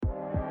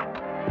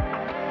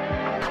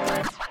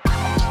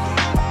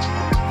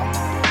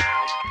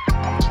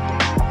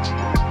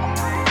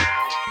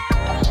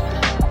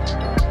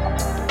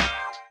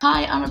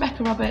Hi, I'm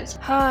Rebecca Roberts.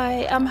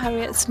 Hi, I'm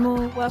Harriet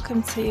Small.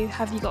 Welcome to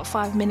Have You Got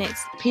 5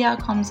 Minutes? PR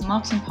Comms and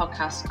Marketing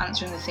Podcast,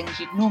 answering the things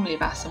you'd normally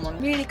have asked someone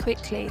really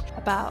quickly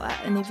about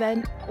at an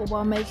event or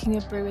while making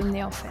a brew in the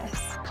office.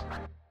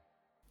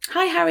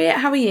 Hi Harriet,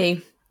 how are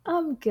you?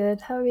 I'm good,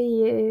 how are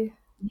you?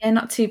 Yeah,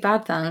 not too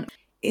bad, thanks.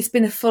 It's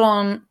been a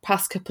full-on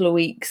past couple of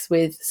weeks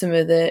with some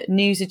of the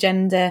news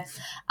agenda,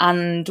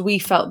 and we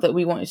felt that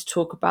we wanted to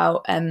talk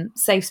about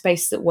safe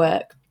spaces at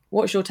work.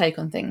 What's your take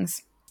on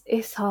things?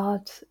 It's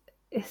hard.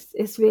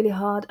 It's really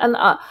hard, and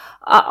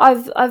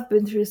I've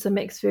been through some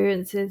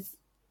experiences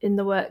in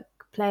the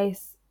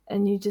workplace,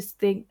 and you just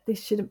think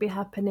this shouldn't be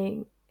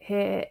happening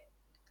here,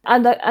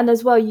 and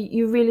as well,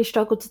 you really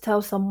struggle to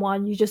tell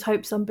someone. You just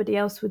hope somebody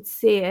else would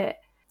see it,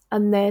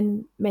 and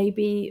then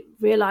maybe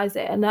realize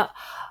it. And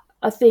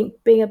I think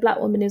being a black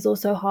woman is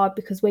also hard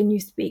because when you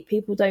speak,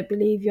 people don't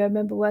believe you. I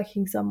remember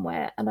working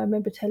somewhere, and I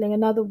remember telling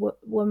another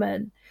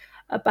woman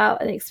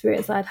about an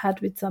experience I'd had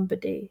with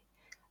somebody,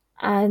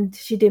 and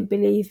she didn't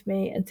believe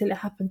me until it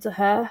happened to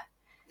her.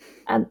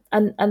 And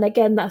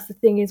again, that's the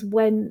thing, is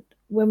when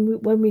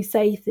we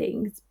say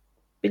things,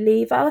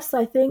 believe us,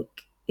 I think,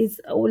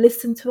 or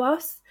listen to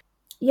us.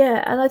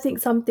 Yeah, and I think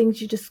some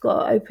things you just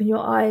got to open your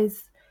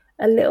eyes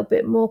a little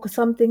bit more, because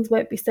some things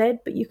won't be said,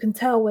 but you can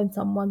tell when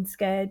someone's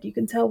scared. You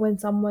can tell when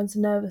someone's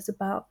nervous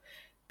about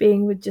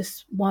being with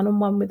just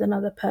one-on-one with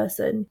another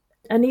person.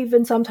 And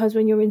even sometimes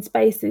when you're in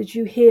spaces,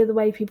 you hear the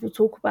way people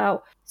talk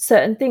about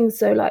certain things.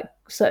 So like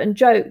certain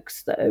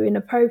jokes that are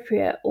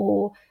inappropriate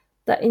or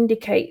that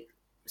indicate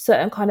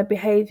certain kind of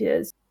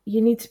behaviours.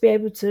 You need to be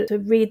able to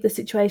read the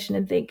situation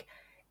and think,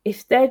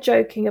 if they're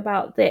joking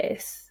about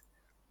this,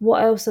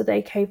 what else are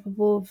they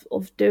capable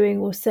of doing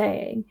or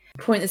saying?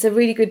 There's a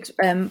really good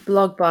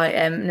blog by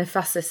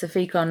Nafasa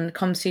Safiq on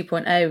Comms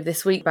 2.0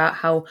 this week about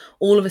how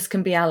all of us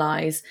can be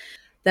allies.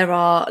 There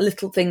are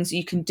little things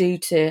you can do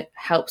to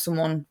help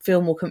someone feel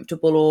more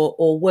comfortable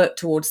or work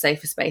towards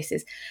safer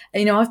spaces.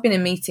 And, I've been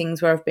in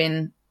meetings where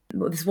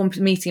this one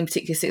meeting in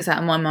particular sticks out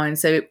in my mind.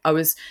 So I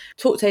was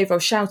talked over, I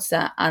was shouted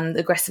at and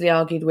aggressively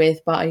argued with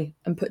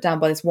and put down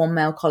by this one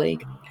male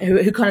colleague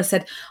who kind of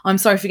said, "I'm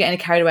sorry for getting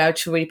carried away. I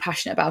just feel really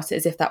passionate about it,"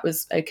 as if that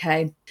was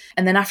okay.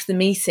 And then after the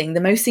meeting,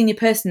 the most senior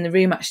person in the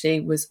room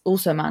actually was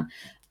also a man.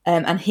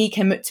 And he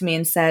came up to me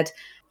and said,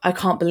 "I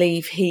can't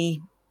believe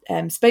he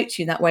spoke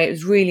to you that way. It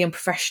was really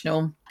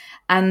unprofessional."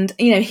 And,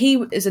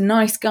 he is a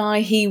nice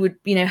guy. He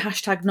would,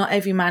 hashtag not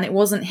every man. It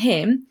wasn't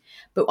him.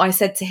 But I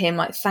said to him,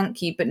 like,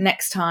 "Thank you, but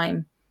next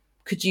time,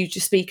 could you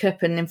just speak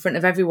up and in front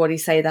of everybody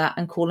say that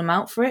and call him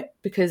out for it?"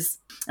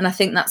 And I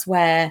think that's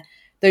where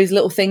those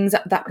little things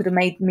that could have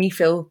made me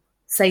feel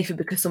safer,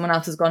 because someone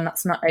else has gone,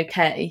 "That's not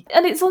okay."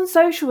 And it's on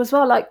social as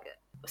well. Like,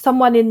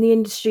 someone in the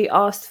industry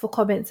asked for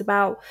comments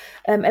about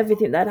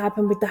everything that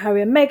happened with the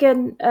Harry and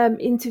Meghan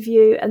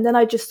interview. And then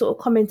I just sort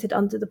of commented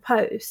under the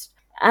post.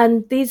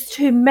 And these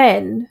two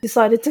men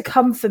decided to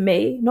come for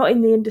me, not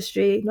in the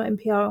industry, not in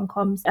PR and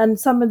comms. And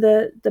some of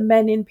the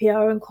men in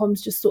PR and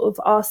comms just sort of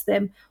asked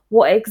them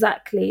what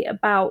exactly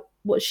about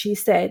what she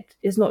said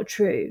is not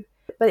true.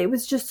 But it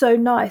was just so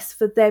nice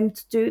for them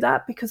to do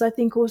that, because I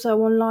think also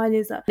online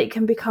is that it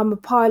can become a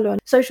pile-on.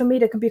 Social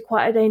media can be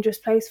quite a dangerous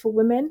place for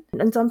women,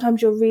 and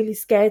sometimes you're really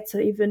scared to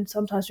even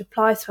sometimes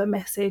reply to a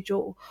message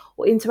or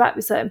interact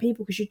with certain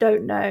people because you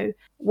don't know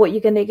what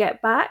you're going to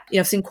get back.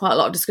 I've seen quite a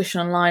lot of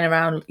discussion online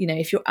around,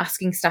 if you're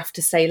asking staff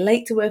to stay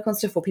late to work on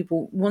stuff, or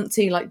people want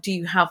to, like, do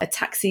you have a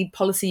taxi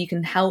policy you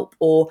can help,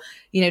 or,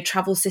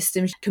 travel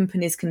systems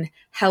companies can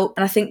help.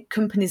 And I think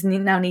companies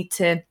now need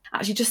to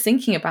actually just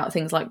thinking about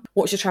things like,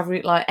 what's your travel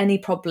route like, any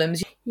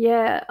problems?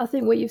 Yeah, I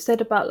think what you've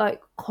said about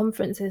like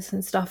conferences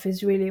and stuff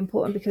is really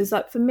important, because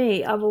like for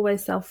me, I've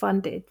always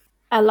self-funded,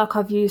 and like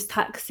I've used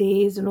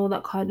taxis and all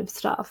that kind of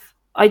stuff.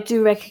 I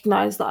do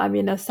recognise that I'm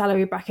in a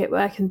salary bracket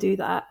where I can do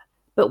that.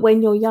 But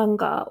when you're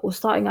younger or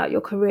starting out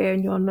your career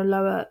and you're on a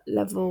lower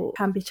level, it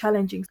can be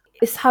challenging.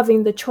 It's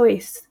having the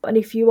choice. And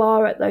if you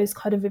are at those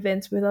kind of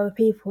events with other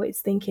people, it's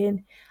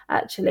thinking,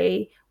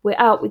 actually, we're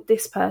out with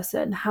this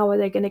person. How are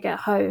they going to get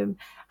home?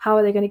 How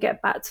are they going to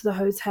get back to the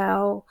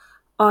hotel?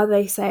 Are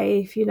they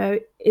safe?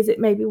 Is it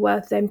maybe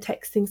worth them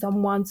texting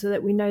someone so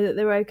that we know that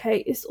they're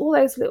okay? It's all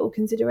those little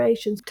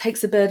considerations. It takes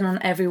the burden on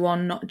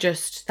everyone, not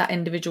just that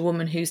individual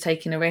woman who's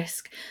taking a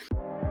risk.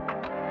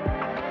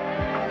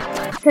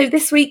 So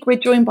this week we're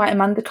joined by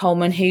Amanda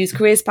Coleman, whose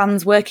career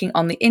spans working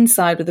on the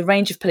inside with a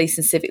range of police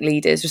and civic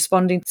leaders,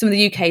 responding to some of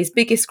the UK's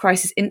biggest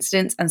crisis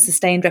incidents and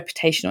sustained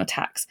reputational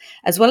attacks.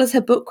 As well as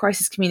her book,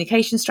 Crisis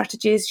Communication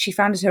Strategies, she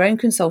founded her own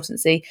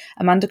consultancy,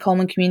 Amanda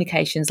Coleman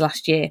Communications,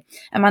 last year.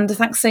 Amanda,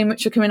 thanks so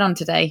much for coming on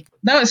today.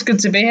 No, it's good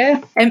to be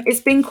here. It's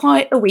been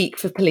quite a week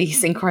for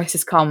police in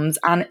crisis comms,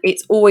 and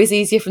it's always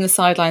easier from the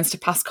sidelines to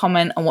pass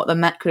comment on what the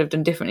Met could have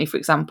done differently, for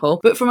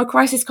example. But from a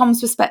crisis comms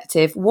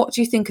perspective, what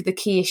do you think are the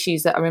key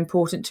issues that are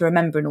important to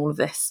remember in all of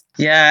this?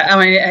 Yeah, I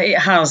mean, it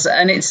has.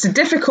 And it's a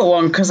difficult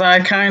one because I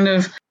kind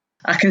of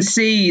I can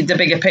see the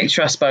bigger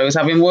picture, I suppose,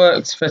 having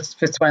worked for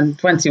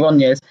 21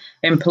 years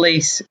in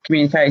police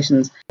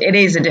communications. It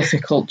is a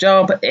difficult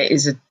job. It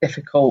is a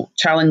difficult,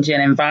 challenging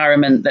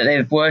environment that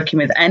they're working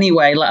with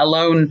anyway, let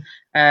alone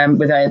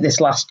with this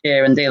last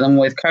year and dealing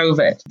with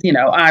COVID.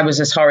 I was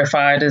as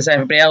horrified as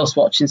everybody else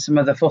watching some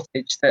of the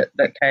footage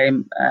that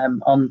came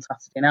on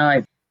Saturday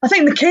night. I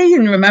think the key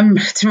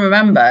to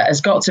remember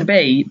has got to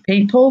be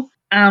people.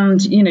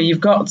 And, you've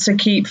got to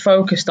keep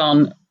focused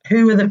on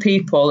who are the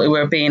people who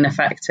are being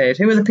affected,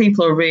 who are the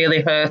people who are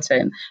really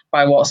hurting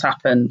by what's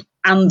happened.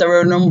 And there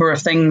are a number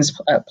of things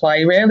at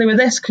play, really, with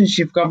this, because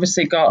you've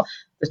obviously got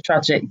the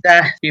tragic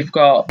death, you've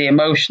got the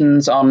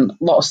emotions on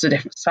lots of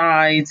different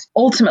sides.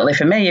 Ultimately,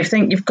 for me, I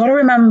think you've got to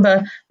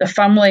remember the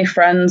family,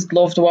 friends,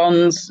 loved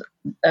ones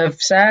of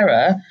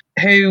Sarah,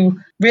 who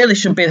really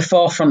should be the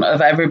forefront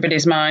of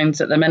everybody's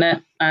minds at the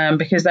minute,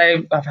 because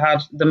they have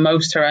had the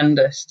most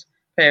horrendous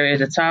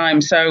period of time.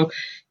 So,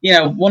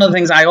 one of the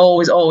things I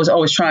always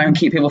try and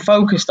keep people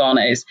focused on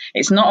is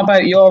it's not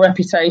about your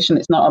reputation.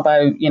 It's not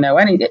about,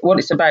 what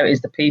it's about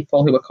is the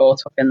people who are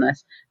caught up in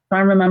this. Try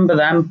and remember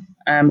them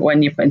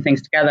when you're putting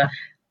things together,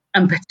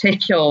 and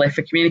particularly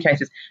for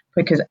communicators,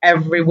 because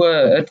every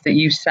word that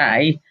you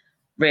say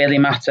really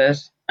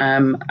matters.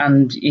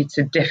 And it's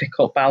a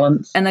difficult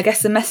balance. And I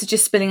guess the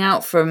messages spilling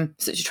out from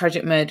such a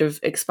tragic murder have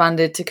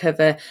expanded to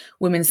cover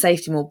women's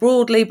safety more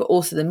broadly, but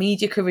also the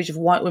media coverage of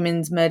white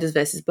women's murders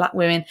versus black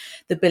women,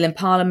 the bill in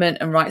Parliament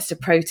and rights to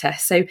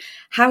protest. So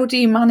how do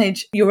you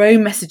manage your own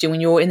messaging when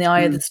you're in the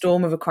eye of the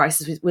storm of a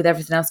crisis with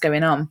everything else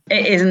going on?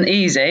 It isn't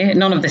easy.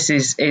 None of this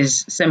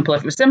is simple.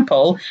 If it was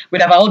simple,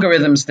 we'd have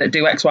algorithms that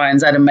do X, Y, and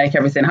Z and make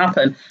everything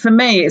happen. For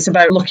me, it's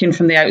about looking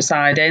from the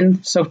outside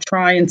in. So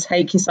try and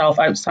take yourself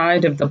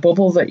outside of the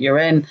bubble that you're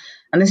in.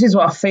 And this is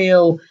what I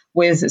feel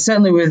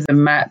certainly with the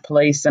Met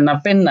Police, and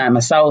I've been there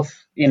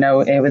myself,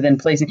 within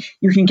policing.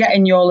 You can get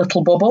in your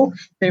little bubble.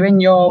 They're in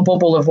your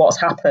bubble of what's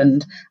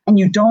happened, and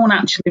you don't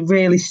actually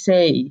really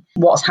see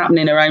what's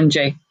happening around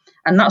you.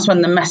 And that's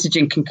when the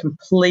messaging can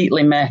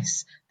completely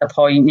miss the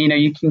point.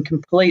 You can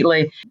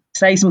completely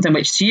say something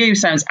which to you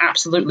sounds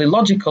absolutely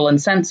logical and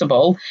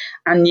sensible,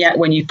 and yet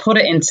when you put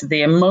it into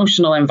the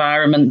emotional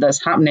environment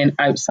that's happening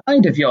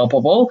outside of your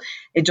bubble,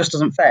 it just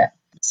doesn't fit.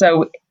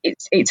 So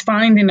it's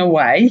finding a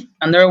way,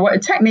 and there are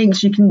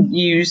techniques you can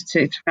use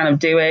to kind of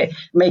do it,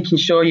 making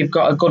sure you've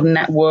got a good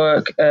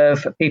network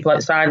of people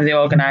outside of the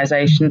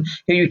organisation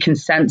who you can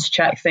sense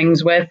check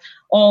things with,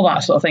 all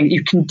that sort of thing.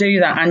 You can do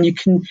that, and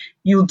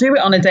you'll do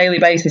it on a daily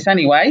basis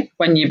anyway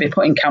when you'll be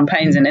putting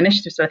campaigns and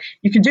initiatives. So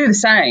you can do the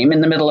same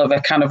in the middle of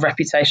a kind of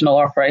reputational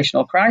or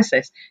operational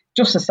crisis,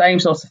 just the same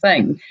sort of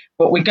thing.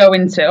 But we go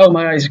into, oh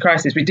my God, it's a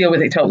crisis, we deal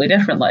with it totally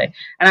differently.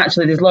 And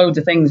actually there's loads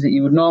of things that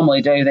you would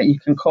normally do that you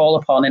can call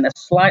upon in a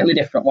slightly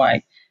different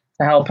way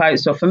to help out.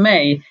 So for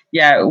me,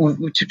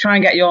 to try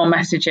and get your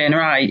messaging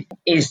right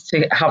is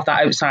to have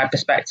that outside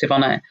perspective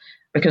on it,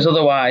 because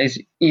otherwise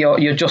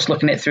you're just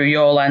looking at it through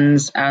your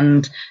lens,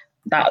 and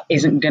that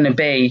isn't going to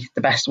be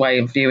the best way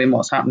of viewing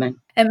what's happening.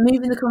 And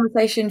moving the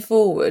conversation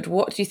forward,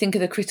 what do you think are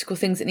the critical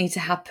things that need to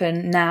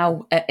happen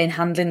now in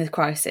handling the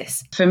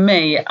crisis? For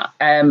me,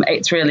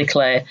 it's really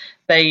clear.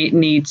 They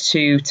need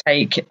to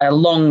take a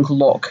long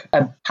look,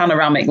 a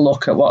panoramic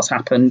look at what's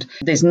happened.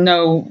 There's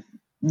no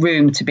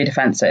room to be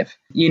defensive.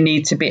 You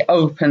need to be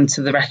open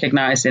to the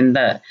recognising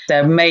that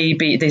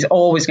there's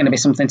always going to be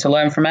something to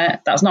learn from it.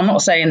 I'm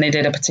not saying they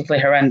did a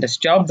particularly horrendous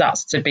job.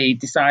 That's to be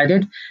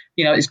decided.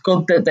 It's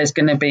good that there's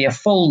going to be a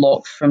full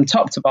look from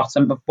top to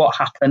bottom of what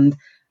happened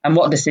and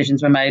what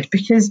decisions were made,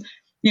 because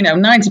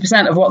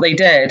 90% of what they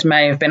did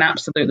may have been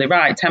absolutely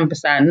right,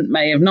 10%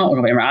 may have not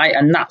been right,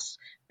 and that's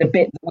the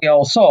bit that we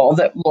all saw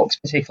that looks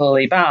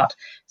particularly bad.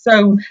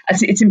 So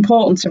it's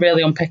important to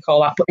really unpick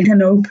all that, but in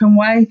an open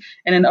way,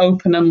 in an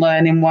open and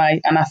learning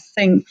way. And I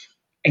think,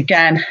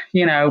 again,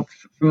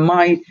 from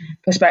my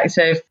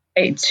perspective,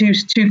 it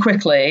too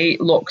quickly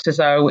looked as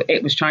though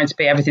it was trying to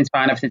be everything's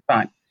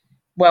fine.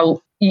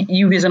 Well,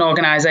 you as an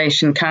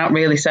organisation can't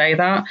really say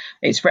that.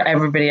 It's for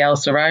everybody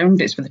else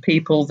around. It's for the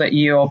people that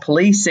you're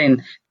policing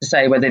to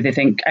say whether they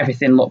think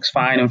everything looks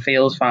fine and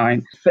feels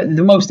fine. But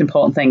the most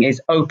important thing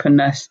is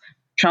openness,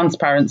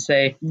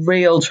 transparency,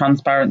 real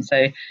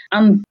transparency,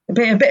 and a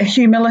bit of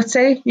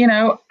humility.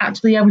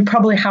 Actually, we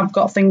probably have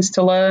got things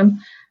to learn.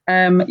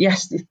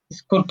 Yes,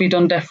 this could be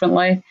done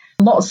differently.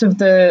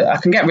 I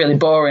can get really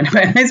boring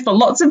about this, but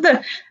lots of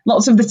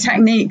the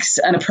techniques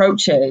and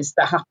approaches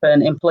that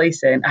happen in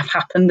policing have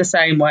happened the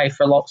same way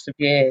for lots of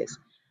years.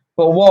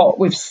 But what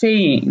we've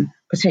seen,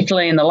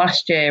 particularly in the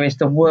last year, is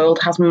the world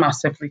has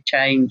massively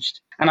changed.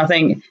 And I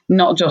think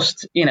not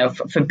just,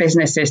 for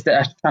businesses that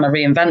are trying to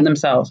reinvent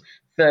themselves,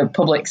 for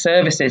public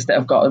services that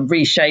have got to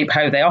reshape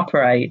how they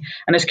operate.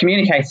 And as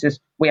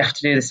communicators, we have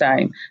to do the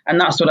same. And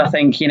that's what I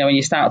think, when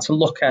you start to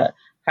look at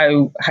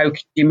how can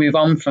you move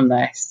on from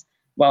this?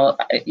 Well,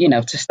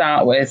 to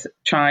start with,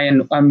 try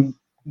and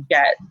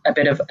get a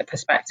bit of a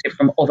perspective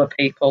from other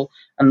people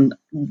and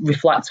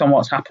reflect on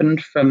what's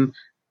happened from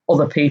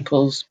other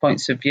people's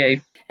points of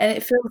view. And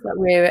it feels like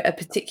we're at a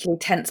particularly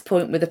tense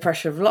point with the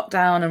pressure of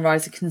lockdown and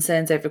rising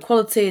concerns over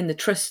equality and the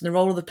trust and the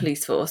role of the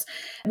police force.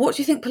 What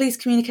do you think police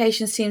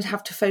communications teams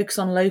have to focus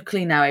on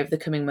locally now over the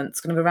coming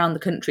months, kind of around the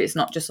country? It's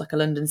not just like a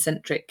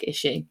London-centric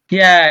issue.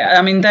 Yeah,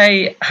 I mean,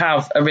 they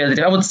have a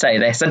really, I would say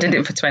this, I did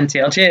it for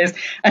 20 odd years.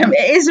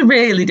 It is a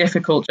really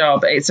difficult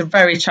job. It's a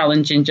very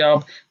challenging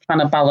job, trying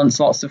to balance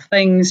lots of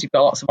things. You've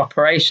got lots of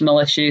operational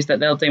issues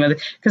that they'll deal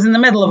with. Because in the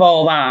middle of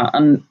all that,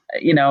 and,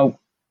 you know,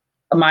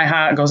 my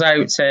heart goes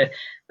out to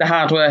the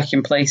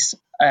hard-working police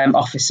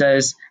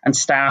officers and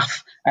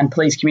staff and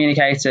police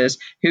communicators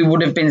who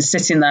would have been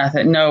sitting there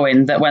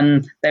knowing that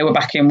when they were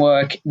back in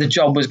work, the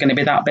job was going to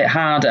be that bit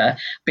harder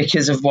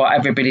because of what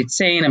everybody'd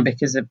seen and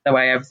because of the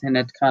way everything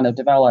had kind of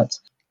developed.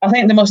 I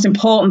think the most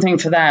important thing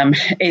for them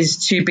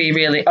is to be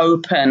really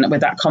open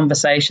with that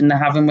conversation they're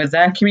having with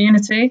their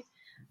community.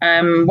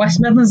 West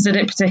Midlands did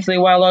it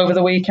particularly well over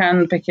the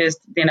weekend because,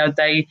 you know,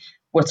 they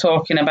were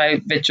talking about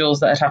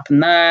vigils that had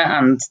happened there,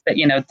 and that,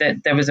 you know,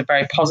 there was a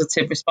very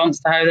positive response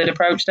to how they'd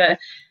approached it.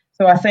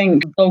 So I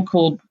think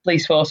local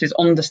police forces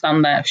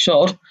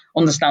should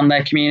understand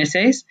their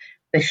communities.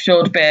 They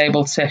should be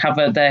able to have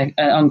their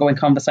ongoing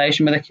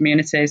conversation with their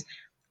communities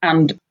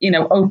and, you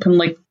know,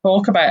 openly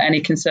talk about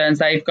any concerns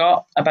they've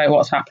got about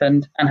what's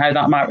happened and how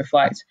that might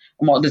reflect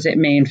and what does it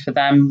mean for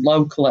them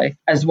locally,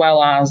 as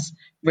well as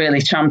really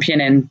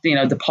championing, you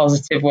know, the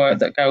positive work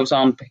that goes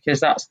on,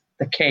 because that's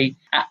the key.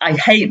 I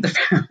hate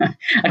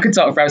I could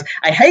talk for hours.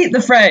 I hate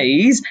the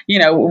phrase, you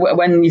know,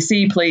 when you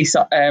see police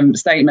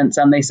statements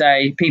and they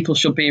say people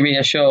should be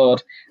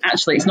reassured.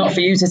 Actually, it's not for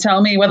you to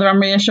tell me whether I'm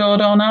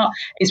reassured or not.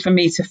 It's for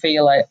me to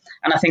feel it.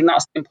 And I think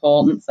that's the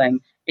important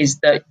thing, is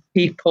that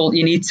you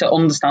need to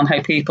understand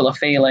how people are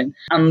feeling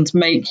and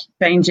make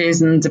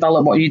changes and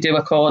develop what you do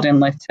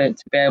accordingly to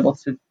be able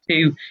to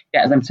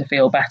get them to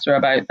feel better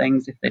about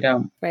things if they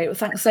don't. Great. Well,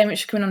 thanks so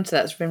much for coming on to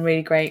that. It's been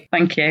really great.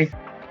 Thank you.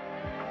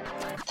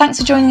 Thanks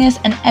for joining us,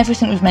 and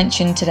everything we've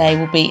mentioned today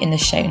will be in the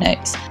show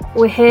notes.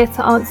 We're here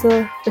to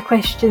answer the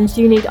questions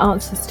you need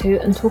answers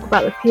to and talk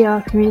about the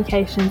PR,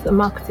 communications and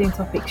marketing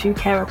topics you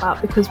care about,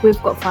 because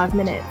we've got 5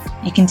 minutes.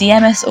 You can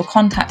DM us or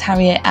contact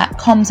Harriet at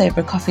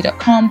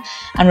comsovercoffee.com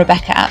and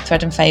Rebecca at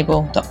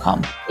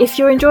threadandfable.com. If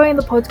you're enjoying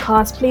the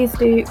podcast, please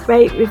do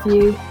rate,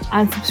 review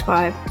and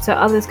subscribe so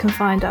others can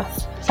find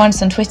us. Find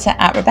us on Twitter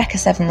at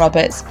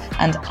Rebecca7Roberts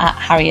and at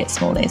Harriet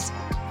Smallies.